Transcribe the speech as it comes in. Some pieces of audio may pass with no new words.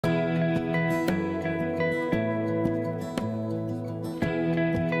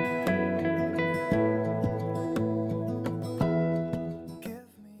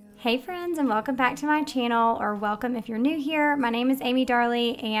Hey friends, and welcome back to my channel, or welcome if you're new here. My name is Amy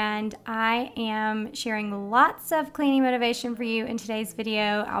Darley and I am sharing lots of cleaning motivation for you in today's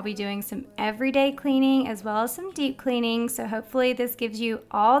video. I'll be doing some everyday cleaning as well as some deep cleaning, so hopefully this gives you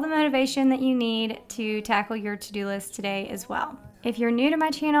all the motivation that you need to tackle your to-do list today as well. If you're new to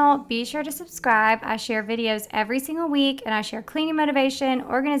my channel, be sure to subscribe. I share videos every single week and I share cleaning motivation,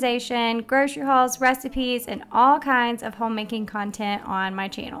 organization, grocery hauls, recipes, and all kinds of homemaking content on my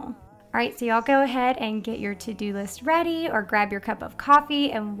channel. Alright, so y'all go ahead and get your to-do list ready or grab your cup of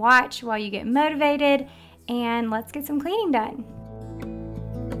coffee and watch while you get motivated, and let's get some cleaning done.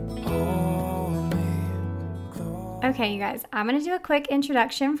 Okay, you guys, I'm going to do a quick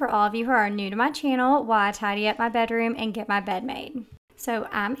introduction for all of you who are new to my channel while I tidy up my bedroom and get my bed made. So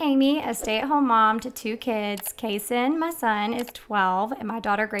I'm Amy, a stay-at-home mom to 2 kids. Kason, my son, is 12, and my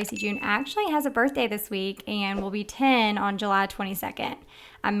daughter Gracie June actually has a birthday this week and will be 10 on July 22nd.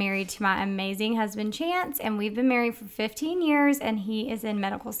 I'm married to my amazing husband Chance, and we've been married for 15 years, and he is in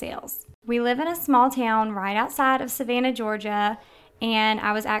medical sales. We live in a small town right outside of Savannah, Georgia, and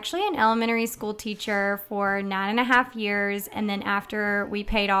I was actually an elementary school teacher for 9.5 years, and then after we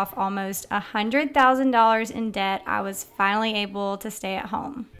paid off almost $100,000 in debt, I was finally able to stay at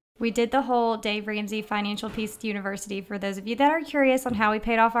home. We did the whole Dave Ramsey Financial Peace University for those of you that are curious on how we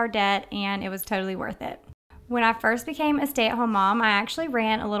paid off our debt, and it was totally worth it. When I first became a stay-at-home mom, I actually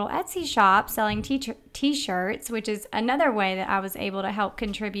ran a little Etsy shop selling t-shirts, which is another way that I was able to help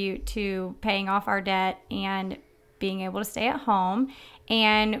contribute to paying off our debt and being able to stay at home.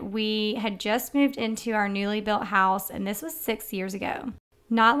 And we had just moved into our newly built house, and this was 6 years ago.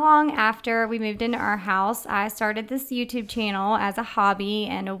 Not long after we moved into our house, I started this YouTube channel as a hobby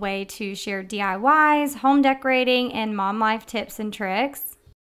and a way to share DIYs, home decorating, and mom life tips and tricks.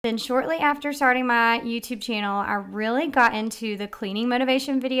 Then shortly after starting my YouTube channel, I really got into the cleaning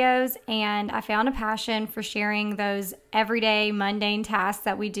motivation videos, and I found a passion for sharing those everyday mundane tasks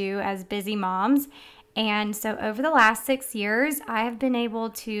that we do as busy moms. And so over the last 6 years, I have been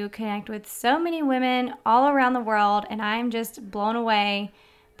able to connect with so many women all around the world, and I am just blown away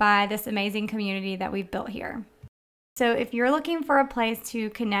by this amazing community that we've built here. So if you're looking for a place to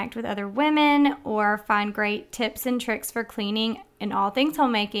connect with other women or find great tips and tricks for cleaning and all things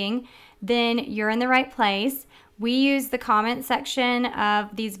homemaking, then you're in the right place. We use the comment section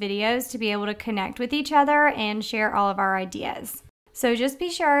of these videos to be able to connect with each other and share all of our ideas. So just be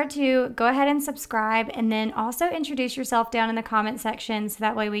sure to go ahead and subscribe, and then also introduce yourself down in the comment section so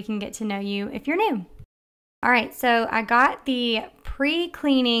that way we can get to know you if you're new. Alright, so I got the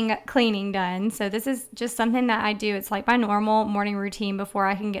pre-cleaning cleaning done. So this is just something that I do. It's like my normal morning routine before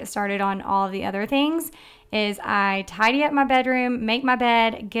I can get started on all of the other things, is I tidy up my bedroom, make my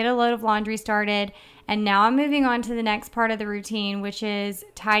bed, get a load of laundry started, and now I'm moving on to the next part of the routine, which is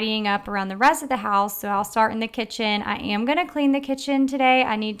tidying up around the rest of the house. So I'll start in the kitchen. I am going to clean the kitchen today.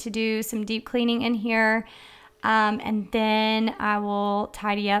 I need to do some deep cleaning in here, and then I will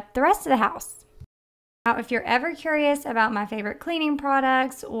tidy up the rest of the house. Now, if you're ever curious about my favorite cleaning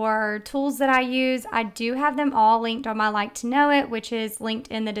products or tools that I use, I do have them all linked on my Like to Know It, which is linked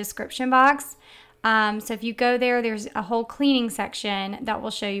in the description box. So if you go there, there's a whole cleaning section that will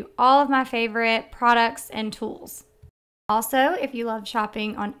show you all of my favorite products and tools. Also, if you love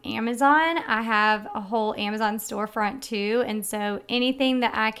shopping on Amazon, I have a whole Amazon storefront too. And so anything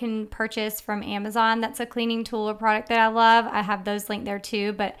that I can purchase from Amazon that's a cleaning tool or product that I love, I have those linked there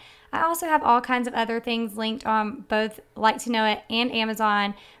too. But I also have all kinds of other things linked on both Like to Know It and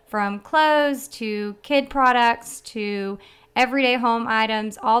Amazon, from clothes to kid products to everyday home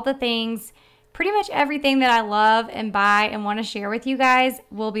items, all the things. Pretty much everything that I love and buy and want to share with you guys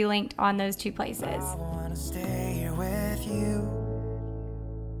will be linked on those 2 places. I wanna stay here with you.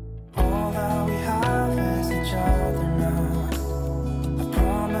 All that we have is each other now. I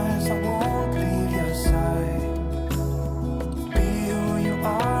promise I won't leave your side. Be who you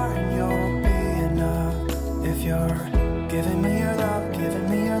are and you'll be enough. If you're giving me your love, giving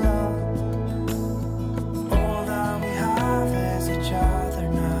me your love. All that we have is each other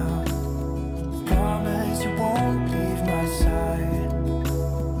now. Promise you won't leave my side.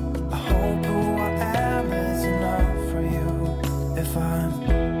 I hope who I am is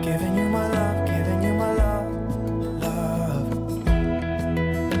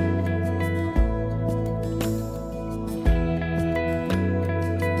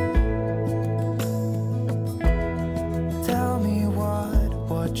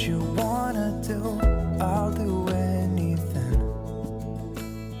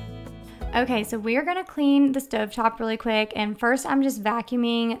Okay, so we're gonna clean the stovetop really quick, and first I'm just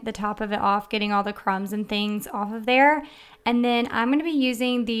vacuuming the top of it off, getting all the crumbs and things off of there. And then I'm gonna be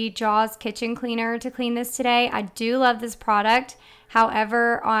using the Jaws kitchen cleaner to clean this today. I do love this product.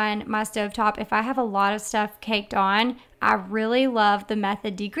 However, on my stovetop, if I have a lot of stuff caked on, I really love the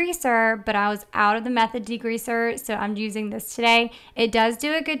Method degreaser, but I was out of the Method degreaser, so I'm using this today. It does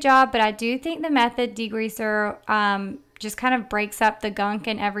do a good job, but I do think the Method degreaser just kind of breaks up the gunk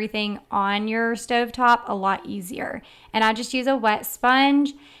and everything on your stovetop a lot easier. And I just use a wet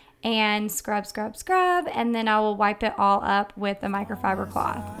sponge and scrub, scrub, scrub, and then I will wipe it all up with a microfiber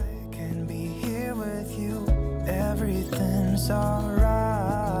cloth. I can be here with you. Everything's alright.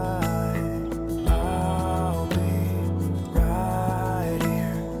 I'll be right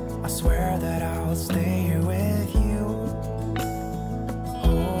here. I swear that I'll stay here with you.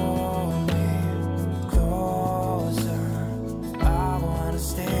 Hold me closer. I wanna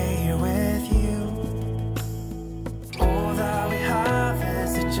stay here with you. All that we have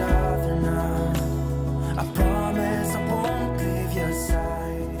is each other now. I promise I won't leave your side.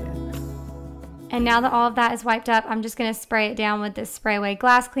 And now that all of that is wiped up, I'm just going to spray it down with this spray away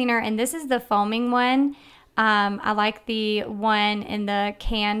glass cleaner. And this is the foaming one. I like the one in the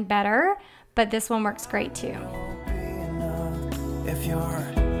can better, but this one works great too. Won't be enough if you're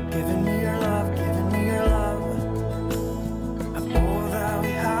giving me your love, giving me your love. All that we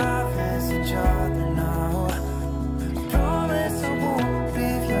have is each other now. I promise I won't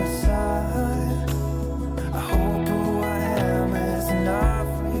leave your side. I hope who I am is enough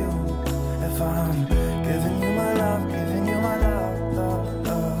for you. If I'm giving you my love, giving you my love, love,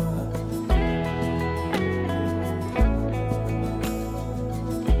 love.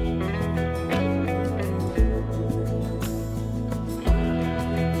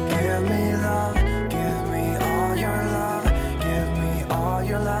 Give me love, give me all your love, give me all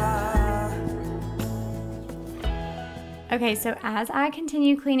your love. Okay, so as I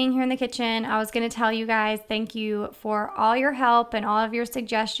continue cleaning here in the kitchen, I was going to tell you guys thank you for all your help and all of your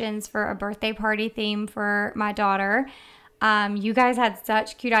suggestions for a birthday party theme for my daughter. You guys had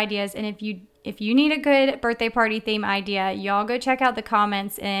such cute ideas, and if you need a good birthday party theme idea, y'all go check out the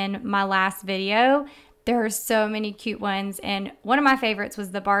comments in my last video. There are so many cute ones, and one of my favorites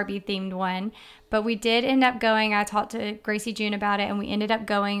was the Barbie themed one. But we did end up going, I talked to Gracie June about it, and we ended up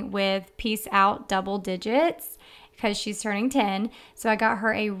going with Peace Out Double Digits because she's turning 10. So I got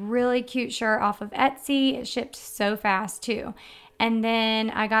her a really cute shirt off of Etsy. It shipped so fast too. And then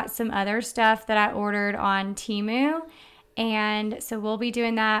I got some other stuff that I ordered on Temu. And so we'll be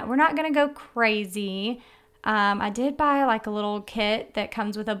doing that. We're not going to go crazy. I did buy like a little kit that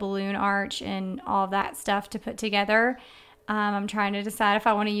comes with a balloon arch and all that stuff to put together. I'm trying to decide if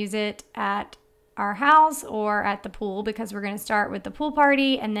I want to use it at our house or at the pool, because we're going to start with the pool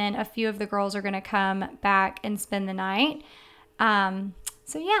party and then a few of the girls are going to come back and spend the night.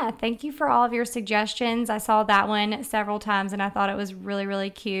 So yeah, thank you for all of your suggestions. I saw that one several times and I thought it was really, really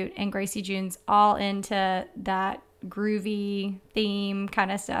cute. And Gracie June's all into that groovy theme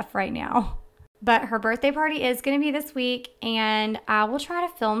kind of stuff right now. But her birthday party is going to be this week, and I will try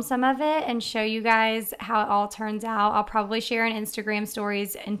to film some of it and show you guys how it all turns out. I'll probably share in Instagram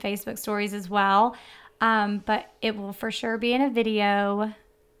stories and Facebook stories as well, but it will for sure be in a video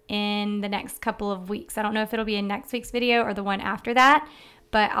in the next couple of weeks. I don't know if it'll be in next week's video or the one after that,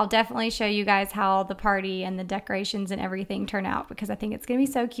 but I'll definitely show you guys how the party and the decorations and everything turn out, because I think it's going to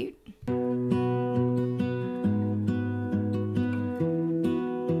be so cute.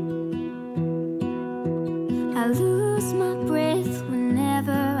 I lose my breath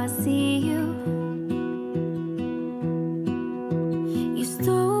whenever I see you. You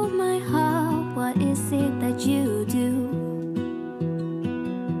stole my heart, what is it that you do?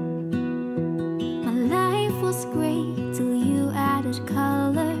 My life was great till you added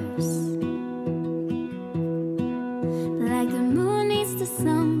colors. Like the moon needs the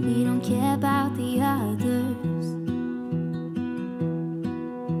sun, we don't care about the others.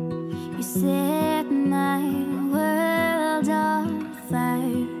 You set my world on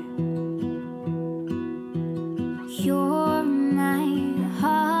fire. You're my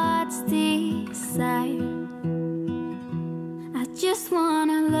heart's desire. I just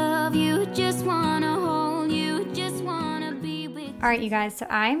wanna love you, just wanna hold you, just wanna be with you. All right, you guys, so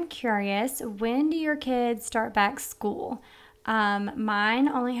I'm curious, when do your kids start back school? Mine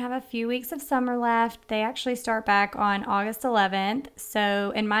only have a few weeks of summer left. They actually start back on August 11th.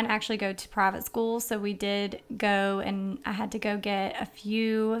 So, and mine actually go to private school. So we did go, and I had to go get a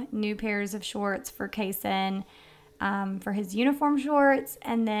few new pairs of shorts for Kason, for his uniform shorts.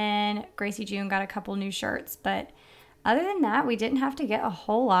 And then Gracie June got a couple new shirts, but Other than that, we didn't have to get a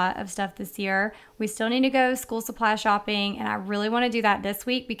whole lot of stuff this year. We still need to go school supply shopping, and I really want to do that this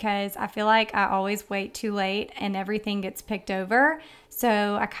week because I feel like I always wait too late and everything gets picked over.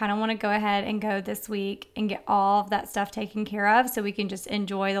 So I kind of want to go ahead and go this week and get all of that stuff taken care of so we can just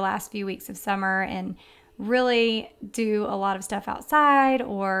enjoy the last few weeks of summer and really do a lot of stuff outside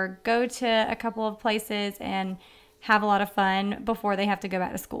or go to a couple of places and have a lot of fun before they have to go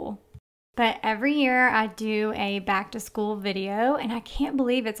back to school. But every year I do a back to school video, and I can't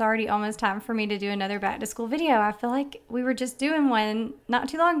believe it's already almost time for me to do another back to school video. I feel like we were just doing one not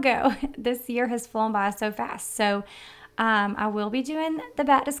too long ago. This year has flown by so fast. So I will be doing the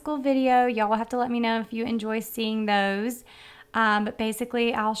back to school video. Y'all will have to let me know if you enjoy seeing those. But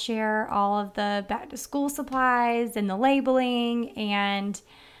basically I'll share all of the back to school supplies and the labeling. And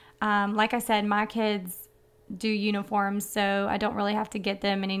like I said, my kids do uniforms, so I don't really have to get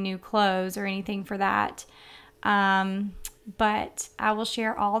them any new clothes or anything for that. But I will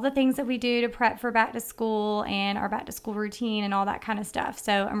share all the things that we do to prep for back to school and our back to school routine and all that kind of stuff.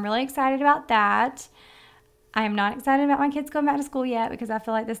 So I'm really excited about that. I am not excited about my kids going back to school yet because I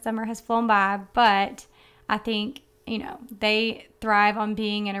feel like this summer has flown by, but I think, you know, they thrive on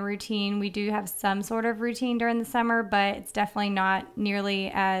being in a routine. We do have some sort of routine during the summer, but it's definitely not nearly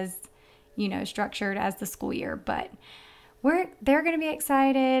as, you know, structured as the school year. But they're going to be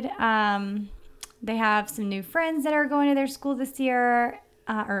excited. They have some new friends that are going to their school this year,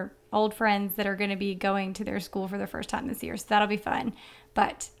 or old friends that are going to be going to their school for the first time this year. So that'll be fun.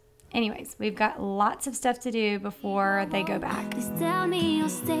 But anyways, we've got lots of stuff to do before they go back. Please tell me you'll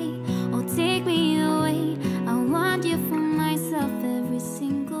stay or take me away. I want you for myself every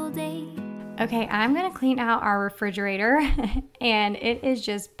single day. Okay, I'm going to clean out our refrigerator and it is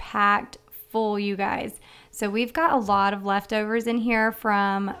just packed full, you guys. So we've got a lot of leftovers in here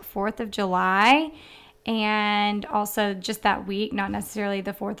from 4th of July and also just that week, not necessarily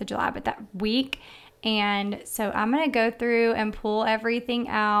the 4th of July, but that week. And so I'm going to go through and pull everything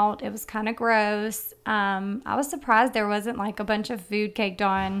out. It was kind of gross. I was surprised there wasn't like a bunch of food caked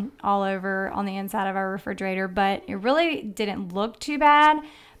on all over on the inside of our refrigerator, but it really didn't look too bad.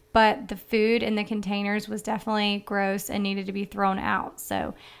 But the food in the containers was definitely gross and needed to be thrown out.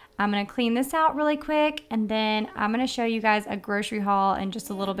 So I'm going to clean this out really quick, and then I'm going to show you guys a grocery haul in just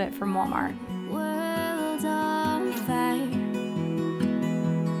a little bit from Walmart. World on fire.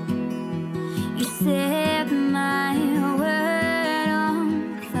 You set my world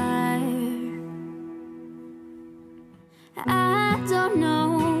on fire. I don't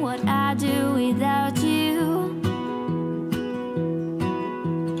know what I'd do without you.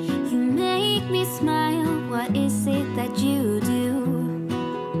 You make me smile. What is it that you do?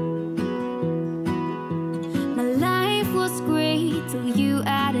 My life was great till you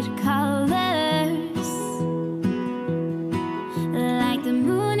added colors. Like the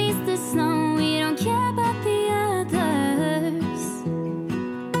moon is the snow, we don't care about the others.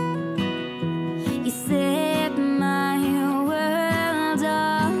 You set my world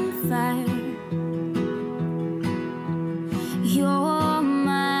on fire. You're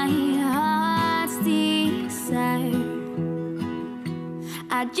my heart's desire.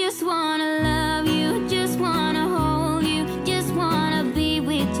 I just wanna love you, just wanna hold you, just wanna be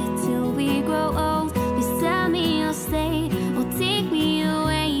with you till we grow old. Please tell me you'll stay or take me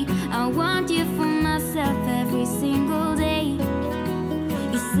away. I want you for myself every single day.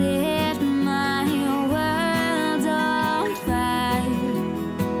 You set my world on fire.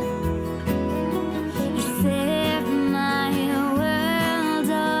 You set my world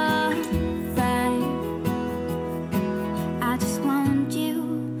on fire. I just want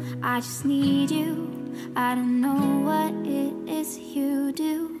you, I just need you. I don't know what it is you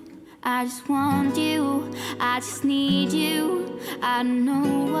do. I just want you, I just need you. I don't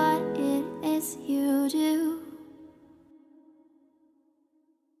know what it is you do.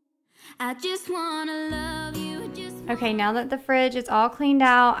 I just wanna love you, just Okay, now that the fridge is all cleaned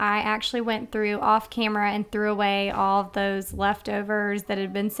out, I actually went through off camera and threw away all of those leftovers that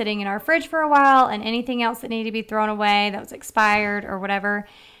had been sitting in our fridge for a while and anything else that needed to be thrown away that was expired or whatever.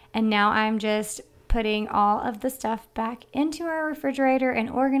 And now I'm just putting all of the stuff back into our refrigerator and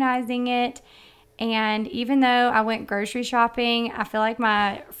organizing it. And even though I went grocery shopping, I feel like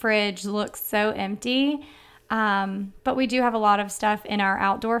my fridge looks so empty. But we do have a lot of stuff in our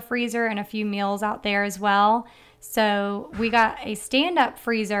outdoor freezer and a few meals out there as well. So we got a stand-up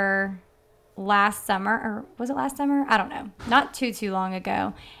freezer last summer, or was it last summer? I don't know. Not too long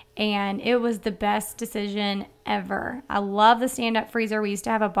ago. And it was the best decision ever. I love the stand-up freezer. We used to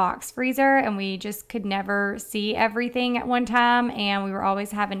have a box freezer and we just could never see everything at one time, and we were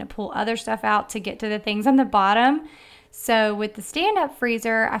always having to pull other stuff out to get to the things on the bottom. So with the stand-up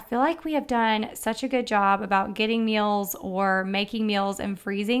freezer, I feel like we have done such a good job about getting meals or making meals and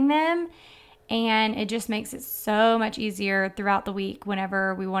freezing them. And it just makes it so much easier throughout the week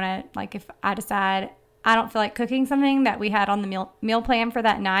whenever we want to, like if I decide I don't feel like cooking something that we had on the meal plan for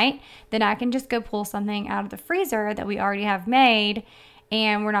that night, then I can just go pull something out of the freezer that we already have made,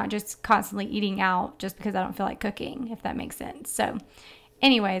 and we're not just constantly eating out just because I don't feel like cooking, if that makes sense. So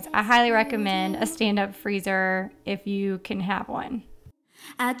anyways, I highly recommend a stand-up freezer if you can have one.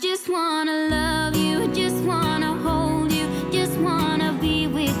 I just wanna love you, just wanna hold you, just wanna be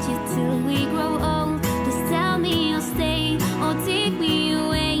with you till we grow old. Just tell me you'll stay or take me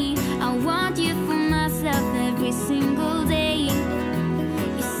away. I want you for myself every single day.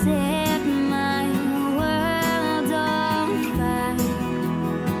 You set my world on fire.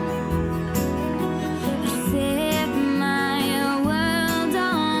 You set my world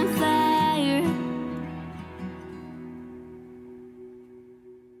on fire.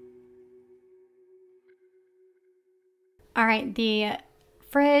 All right, the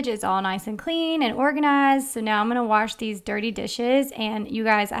fridge is all nice and clean and organized. So now I'm going to wash these dirty dishes. And you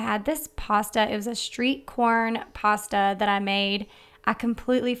guys, I had this pasta. It was a street corn pasta that I made. I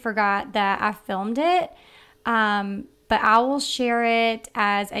completely forgot that I filmed it. But I will share it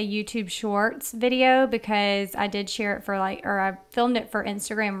as a YouTube Shorts video because I did share it for I filmed it for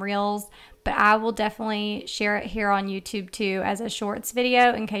Instagram Reels. But I will definitely share it here on YouTube too as a Shorts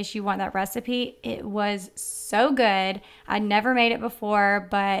video in case you want that recipe. It was so good. I'd never made it before,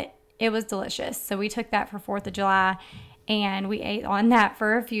 but it was delicious. So we took that for 4th of July and we ate on that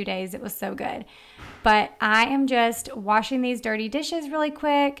for a few days. It was so good. But I am just washing these dirty dishes really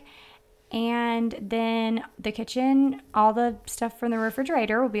quick. And then the kitchen, all the stuff from the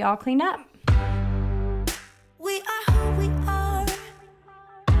refrigerator will be all cleaned up. We are who we are.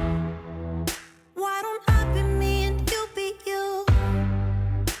 Why don't I be me and you be you?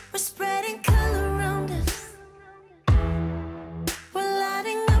 We're spreading color around us. We're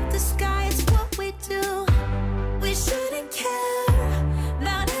lighting up the sky, it's what we do. We shouldn't care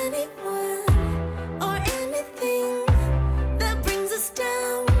about anyone or anything that brings us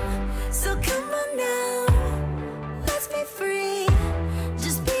down. So come on now, let's be free.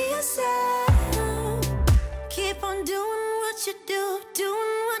 Just be yourself. Keep on doing what you do,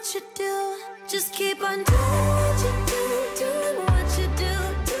 doing what you do. Just keep on doing what you do, doing what you do,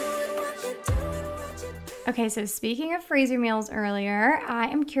 doing what you do, what you do. Okay, so speaking of freezer meals earlier, I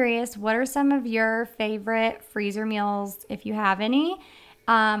am curious, what are some of your favorite freezer meals, if you have any?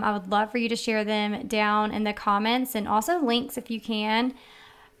 I would love for you to share them down in the comments and also links if you can.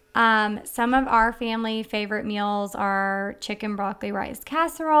 Some of our family favorite meals are chicken broccoli rice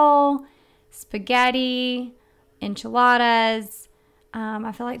casserole, spaghetti, enchiladas.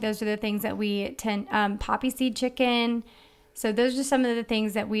 I feel like those are the things that we tend, poppy seed chicken. So those are some of the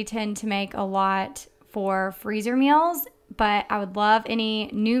things that we tend to make a lot for freezer meals, but I would love any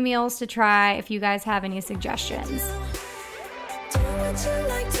new meals to try if you guys have any suggestions. Do what you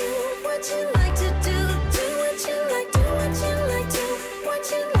like, do what you like to do. Do what you like, do what you like, do what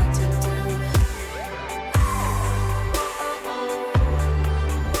you like to do.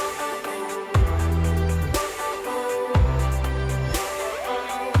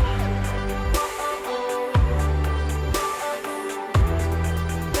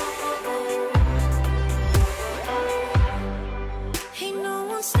 Ain't no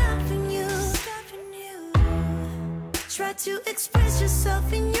one stopping you. Try to express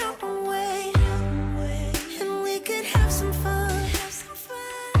yourself in your own way, and we could have some fun.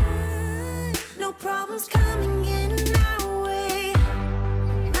 No problems coming in our way.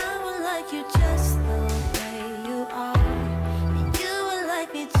 I would like you just the way you are, and you would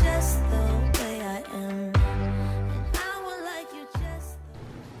like me just the way I am, and I would like you just.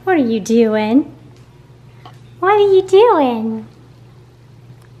 What are you doing? What are you doing?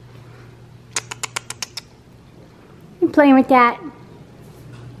 You playing with that?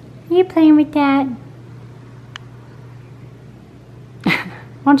 You playing with that?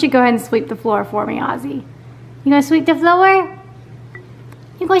 Why don't you go ahead and sweep the floor for me, Ozzy? You gonna sweep the floor?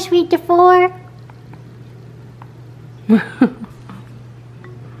 You gonna sweep the floor?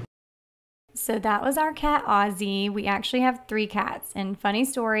 So that was our cat, Ozzy. We actually have 3 cats. And funny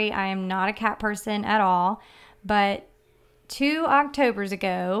story, I am not a cat person at all. But 2 Octobers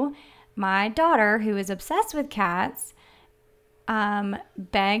ago, my daughter, who is obsessed with cats,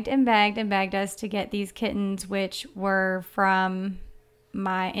 begged and begged and begged us to get these kittens, which were from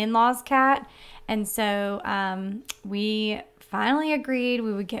my in-laws' cat. And so we finally agreed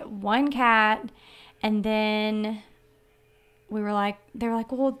we would get 1 cat. And then they were like,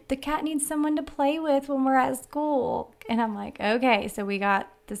 well, the cat needs someone to play with when we're at school. And I'm like, okay, so we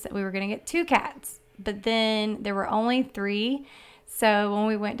were gonna get 2 cats, but then there were only 3. So when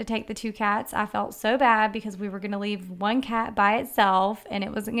we went to take the 2 cats, I felt so bad because we were gonna leave 1 cat by itself and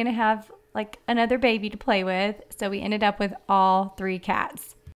it wasn't gonna have like another baby to play with. So we ended up with all 3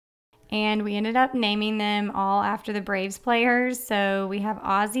 cats. And we ended up naming them all after the Braves players. So we have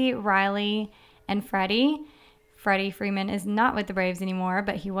Ozzie, Riley, and Freddie. Freddie Freeman is not with the Braves anymore,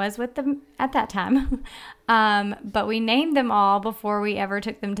 but he was with them at that time. But we named them all before we ever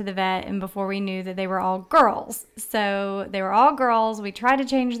took them to the vet and before we knew that they were all girls. So they were all girls. We tried to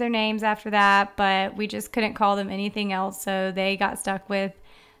change their names after that, but we just couldn't call them anything else. So they got stuck with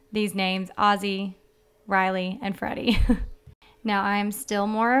these names, Ozzie, Riley, and Freddie. Now, I'm still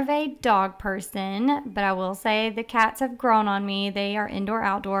more of a dog person, but I will say the cats have grown on me. They are indoor,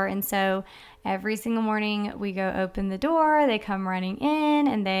 outdoor, and so every single morning we go open the door, they come running in,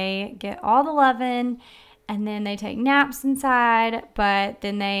 and they get all the loving, and then they take naps inside, but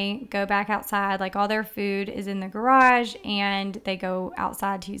then they go back outside. Like all their food is in the garage, and they go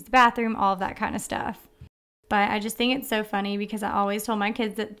outside to use the bathroom, all of that kind of stuff. But I just think it's so funny because I always told my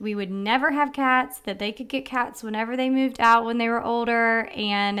kids that we would never have cats, that they could get cats whenever they moved out when they were older,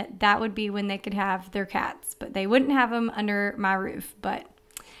 and that would be when they could have their cats. But they wouldn't have them under my roof. But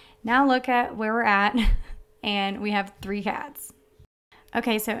now look at where we're at, and we have 3 cats.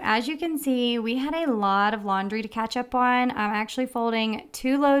 Okay, so as you can see, we had a lot of laundry to catch up on. I'm actually folding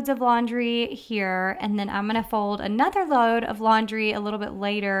 2 loads of laundry here, and then I'm going to fold another load of laundry a little bit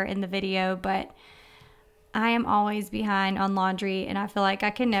later in the video, but I am always behind on laundry and I feel like I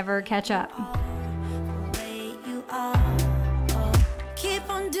can never catch up. Keep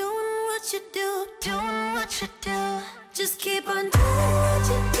on doing what you do, doing what you do. Just keep on doing what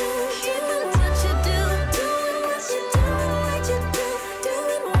you do, doing what you do, doing what you do, what you do,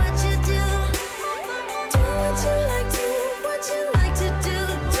 doing what you do. Do what you like to, what you like to do,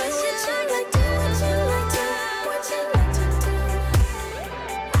 what you like to, what you like to, what you like to do.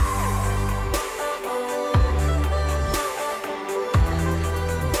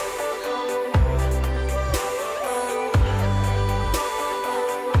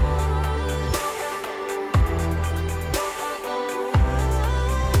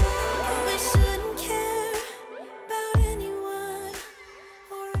 We shouldn't care about anyone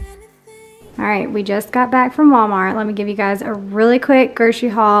or anything. All right, we just got back from Walmart. Let me give you guys a really quick grocery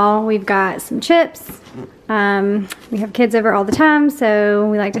haul. We've got some chips. We have kids over all the time, so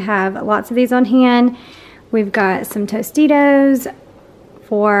we like to have lots of these on hand. We've got some Tostitos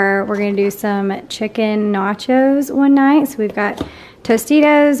we're gonna do some chicken nachos one night. So we've got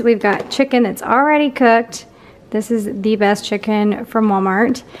Tostitos, we've got chicken that's already cooked. This is the best chicken from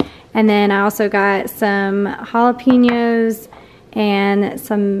Walmart. And then I also got some jalapenos and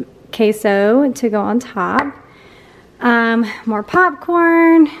some queso to go on top. More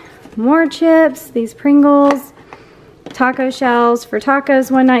popcorn, more chips, these Pringles, taco shells for tacos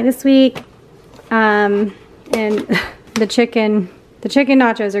one night this week. And the chicken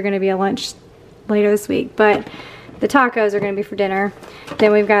nachos are gonna be a lunch later this week, but the tacos are gonna be for dinner.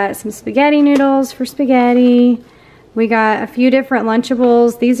 Then we've got some spaghetti noodles for spaghetti. We got a few different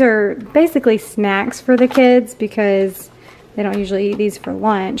Lunchables. These are basically snacks for the kids because they don't usually eat these for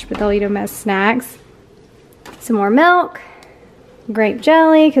lunch, but they'll eat them as snacks. Some more milk, grape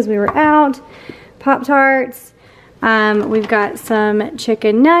jelly because we were out, Pop-Tarts. We've got some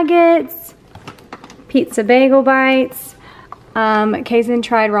chicken nuggets, pizza bagel bites. Kaysen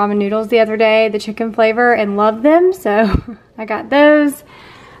tried ramen noodles the other day, the chicken flavor, and loved them, so I got those.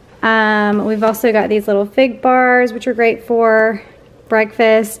 We've also got these little fig bars, which are great for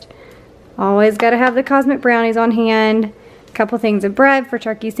breakfast. Always got to have the Cosmic Brownies on hand. A couple things of bread for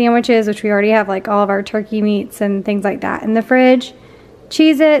turkey sandwiches, which we already have like all of our turkey meats and things like that in the fridge.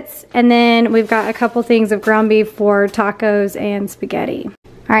 Cheez-Its, and then we've got a couple things of ground beef for tacos and spaghetti.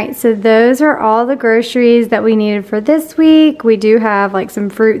 Alright, so those are all the groceries that we needed for this week. We do have like some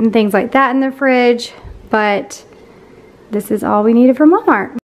fruit and things like that in the fridge, but this is all we needed from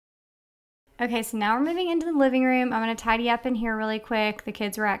Walmart. Okay, so now we're moving into the living room. I'm going to tidy up in here really quick. The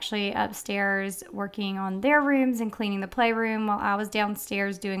kids were actually upstairs working on their rooms and cleaning the playroom while I was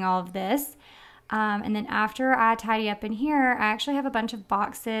downstairs doing all of this. And then after I tidy up in here, I actually have a bunch of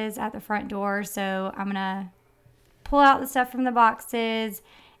boxes at the front door, so I'm going to pull out the stuff from the boxes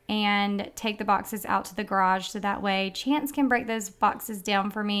and take the boxes out to the garage so that way Chance can break those boxes down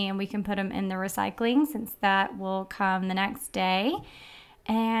for me and we can put them in the recycling since that will come the next day,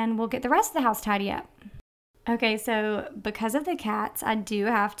 and we'll get the rest of the house tidy up. Okay, so because of the cats, I do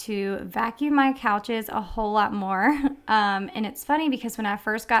have to vacuum my couches a whole lot more. And it's funny because when I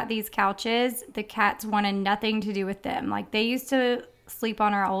first got these couches, the cats wanted nothing to do with them. Like, they used to sleep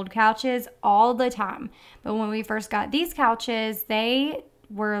on our old couches all the time. But when we first got these couches, they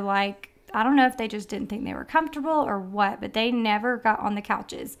were like, I don't know if they just didn't think they were comfortable or what, but they never got on the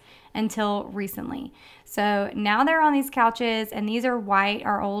couches until recently. So now they're on these couches, and these are white.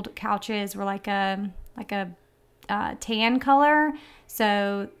 Our old couches were like a tan color,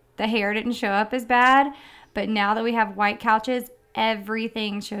 so the hair didn't show up as bad. But now that we have white couches,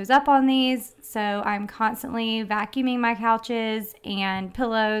 everything shows up on these. So I'm constantly vacuuming my couches and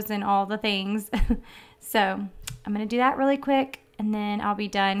pillows and all the things. So I'm gonna do that really quick, and then I'll be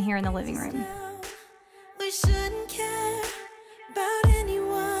done here in the living room. We shouldn't care about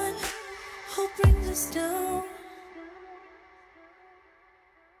anyone who brings us down.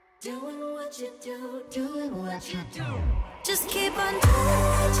 Doing what you do, doing what you do. Just keep on doing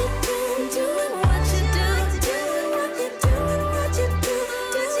what you do, doing what you do, doing what you do, what you do,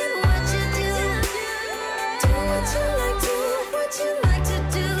 doing what you do. Do what you like, do what you like to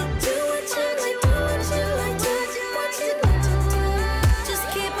do, do what you like, do what you like, do what you like to do. Just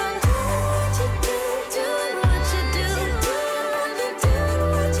keep on doing what you do, doing what you do, doing what you do,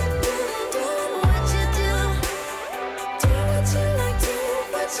 what you do, doing what you do. Do what you like, do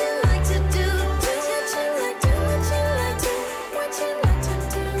what you like to do, do what you like, do what you like, do what you like to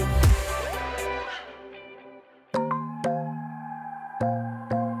do.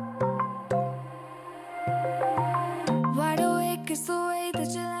 Wide awake is the way that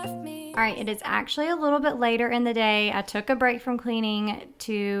you left me. All right, it is actually a little bit later in the day. I took a break from cleaning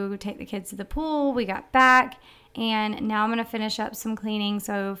to take the kids to the pool. We got back, and now I'm gonna finish up some cleaning.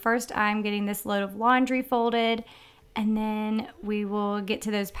 So first I'm getting this load of laundry folded, and then we will get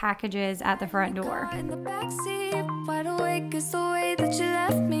to those packages at the front door. In the backseat, wide awake is the way that you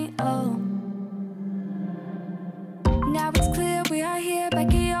left me. Oh, now it's clear we are here back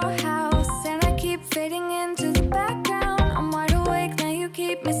at your house, and I keep fading into the background. I'm wide awake now, you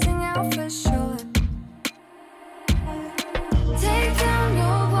keep missing out for sure. Take down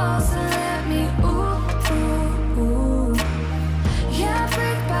your walls and let me ooh, ooh, ooh. Yeah,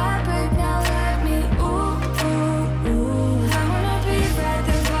 brick by brick, now let me ooh, ooh, ooh. I wanna be right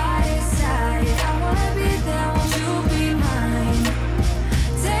there by your side. I wanna be there, won't you be mine?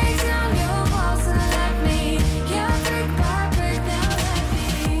 Take down your walls and let me. Yeah, brick by brick, now let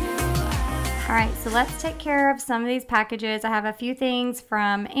me. All right, so let's take care of some of these packages. I have a few things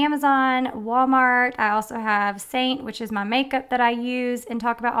from Amazon, Walmart. I also have Saint, which is my makeup that I use and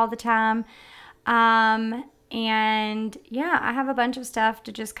talk about all the time. And yeah, I have a bunch of stuff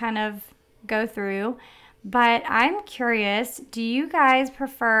to just kind of go through. But I'm curious, do you guys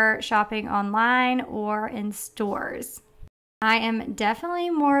prefer shopping online or in stores? I am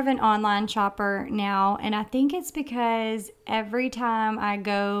definitely more of an online shopper now, and I think it's because every time I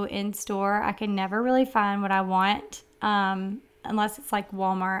go in store, I can never really find what I want. Unless it's like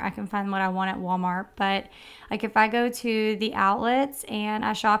Walmart, I can find what I want at Walmart. But like if I go to the outlets and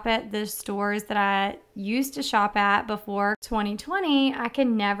I shop at the stores that I used to shop at before 2020, I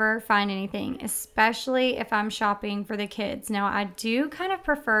can never find anything, especially if I'm shopping for the kids. Now, I do kind of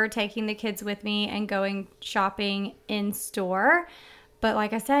prefer taking the kids with me and going shopping in store. But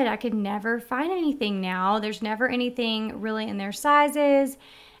like I said, I could never find anything now. There's never anything really in their sizes.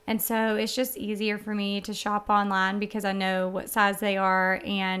 And so it's just easier for me to shop online because I know what size they are,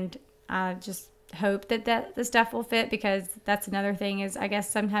 and I just hope that the stuff will fit, because that's another thing is I guess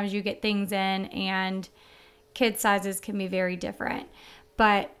sometimes you get things in and kid sizes can be very different.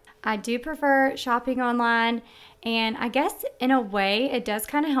 But I do prefer shopping online, and I guess in a way it does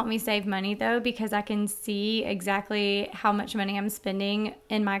kind of help me save money though, because I can see exactly how much money I'm spending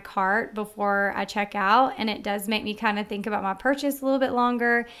in my cart before I check out, and it does make me kind of think about my purchase a little bit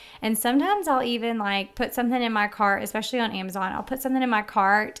longer. And sometimes I'll even like put something in my cart, especially on Amazon. I'll put something in my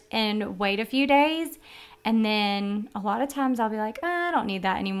cart and wait a few days, and then a lot of times I'll be like, I don't need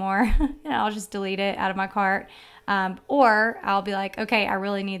that anymore. And I'll just delete it out of my cart. Or I'll be like, okay, I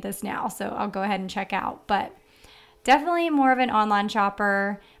really need this now, so I'll go ahead and check out. But definitely more of an online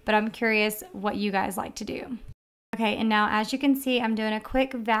shopper, but I'm curious what you guys like to do. Okay, and now as you can see, I'm doing a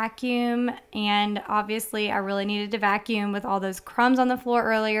quick vacuum, and obviously I really needed to vacuum with all those crumbs on the floor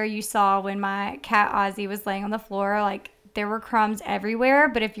earlier. You saw when my cat Ozzy was laying on the floor, like there were crumbs everywhere,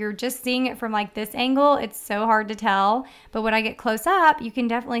 but if you're just seeing it from like this angle, it's so hard to tell. But when I get close up, you can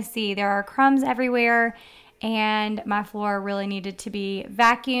definitely see there are crumbs everywhere, and my floor really needed to be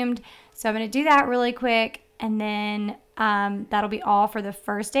vacuumed. So I'm gonna do that really quick, and then that'll be all for the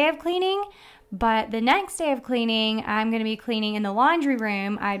first day of cleaning. But the next day of cleaning, I'm going to be cleaning in the laundry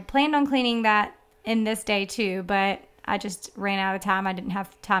room. I'd planned on cleaning that in this day too, but I just ran out of time. I didn't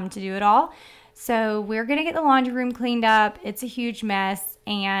have time to do it all. So we're going to get the laundry room cleaned up. It's a huge mess,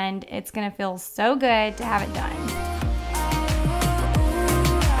 and it's going to feel so good to have it done.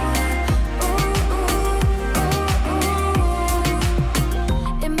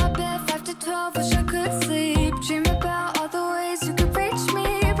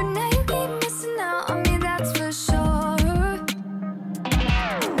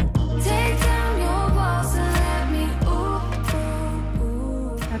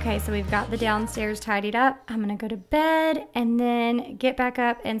 Okay, so we've got the downstairs tidied up. I'm gonna go to bed and then get back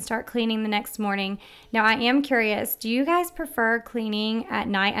up and start cleaning the next morning. Now, I am curious, do you guys prefer cleaning at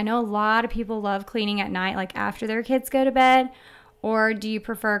night? I know a lot of people love cleaning at night, like after their kids go to bed, or do you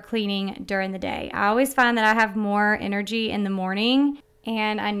prefer cleaning during the day? I always find that I have more energy in the morning,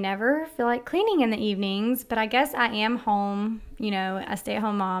 and I never feel like cleaning in the evenings, but I guess I am home, you know, a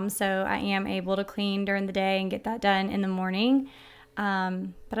stay-at-home mom, so I am able to clean during the day and get that done in the morning.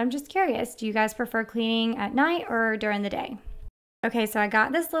 But I'm just curious, do you guys prefer cleaning at night or during the day? Okay, so I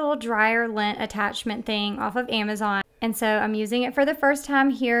got this little dryer lint attachment thing off of Amazon, and so I'm using it for the first time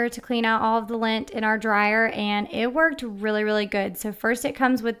here to clean out all of the lint in our dryer, and it worked really, really good. So first it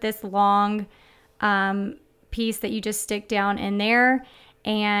comes with this long piece that you just stick down in there,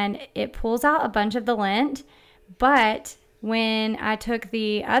 and it pulls out a bunch of the lint, but when I took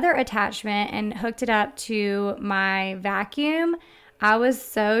the other attachment and hooked it up to my vacuum, I was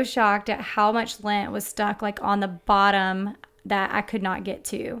so shocked at how much lint was stuck like on the bottom that I could not get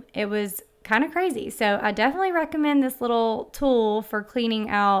to. It was kind of crazy. So I definitely recommend this little tool for cleaning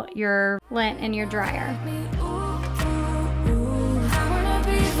out your lint in your dryer.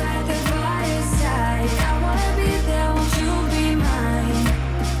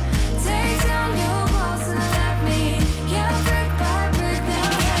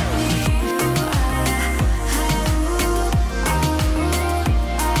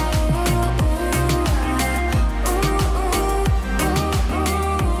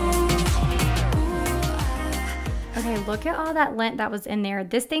 Look at all that lint that was in there.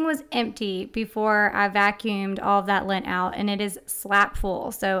 This thing was empty before I vacuumed all of that lint out, and it is slap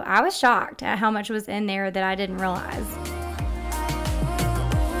full. So I was shocked at how much was in there that I didn't realize.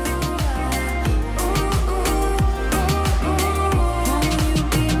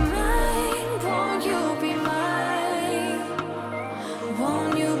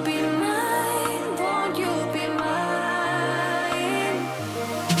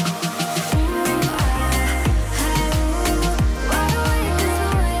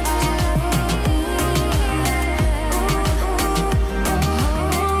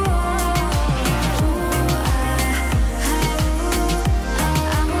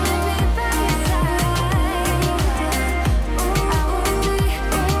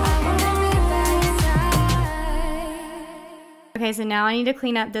 Okay, so now I need to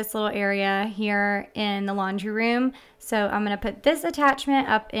clean up this little area here in the laundry room. So I'm going to put this attachment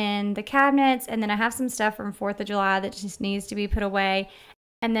up in the cabinets, and then I have some stuff from 4th of July that just needs to be put away.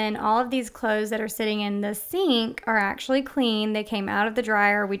 And then all of these clothes that are sitting in the sink are actually clean. They came out of the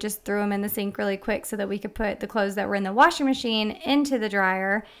dryer. We just threw them in the sink really quick so that we could put the clothes that were in the washing machine into the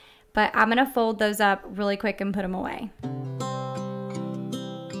dryer. But I'm going to fold those up really quick and put them away.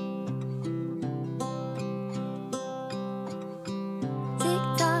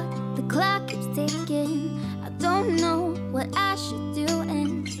 Clock keeps ticking. I don't know what I should do,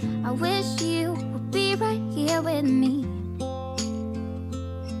 and I wish you would be right here with me.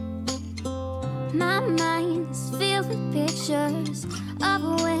 My mind is filled with pictures of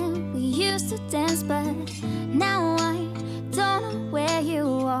when we used to dance, but now I don't know where you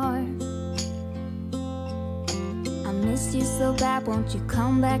are. I miss you so bad, won't you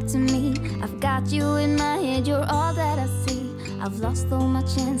come back to me? I've got you in my head, you're all that I see. I've lost all my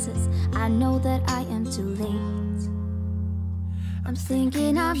chances, I know that I am too late. I'm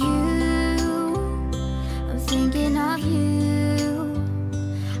thinking of you, I'm thinking of you,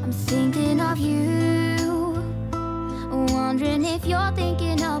 I'm thinking of you, wondering if you're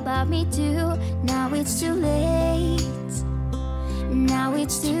thinking about me too. Now it's too late, now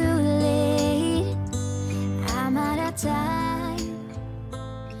it's too late, I'm out of time.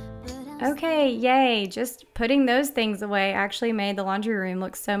 Okay, yay. Just putting those things away actually made the laundry room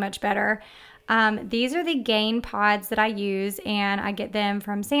look so much better. These are the Gain pods that I use, and I get them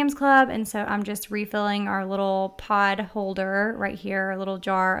from Sam's Club, and so I'm just refilling our little pod holder right here, a little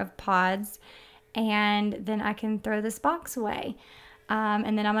jar of pods, and then I can throw this box away.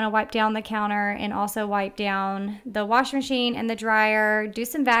 And then I'm going to wipe down the counter and also wipe down the washing machine and the dryer, do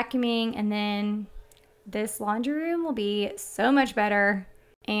some vacuuming, and then this laundry room will be so much better.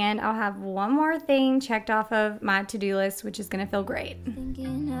 And I'll have one more thing checked off of my to-do list, which is going to feel great.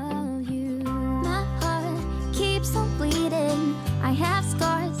 Thinking of you, my heart keeps on bleeding. I have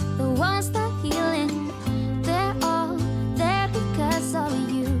scars, the ones not healing. They're all there because of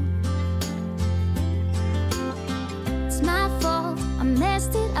you. It's my fault, I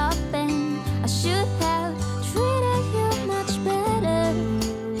messed it up, and I should have treated you much better,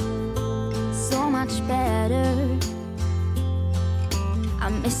 so much better. I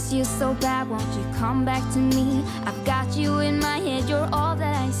miss you so bad, won't you come back to me? I've got you in my head, you're all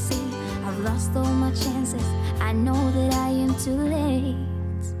that I see. I've lost all my chances, I know that I am too late.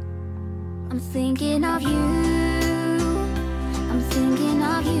 I'm thinking of you, I'm thinking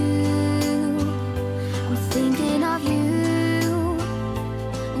of you, I'm thinking of you,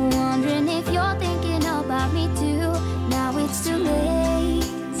 wondering if you're thinking about me too. Now it's too late,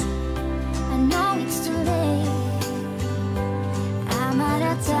 I know it's too late. I'm out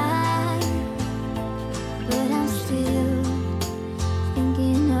of time, but I'm still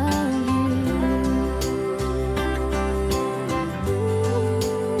thinking of you.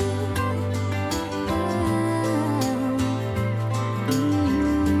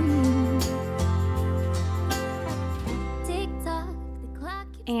 Tick-tock, the clock.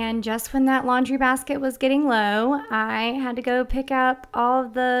 And just when that laundry basket was getting low, I had to go pick up all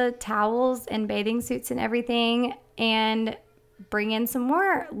of the towels and bathing suits and everything and bring in some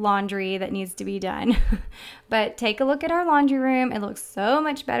more laundry that needs to be done. But take a look at our laundry room. It looks so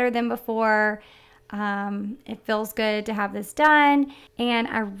much better than before. It feels good to have this done, and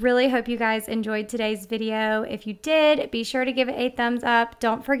I really hope you guys enjoyed today's video. If you did, be sure to give it a thumbs up.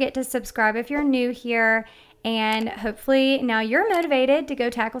 Don't forget to subscribe if you're new here, and hopefully now you're motivated to go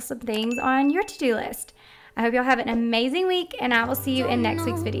tackle some things on your to-do list. I hope y'all have an amazing week, and I will see you in next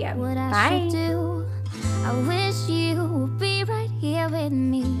week's video. Bye. I wish you would be right here with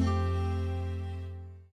me.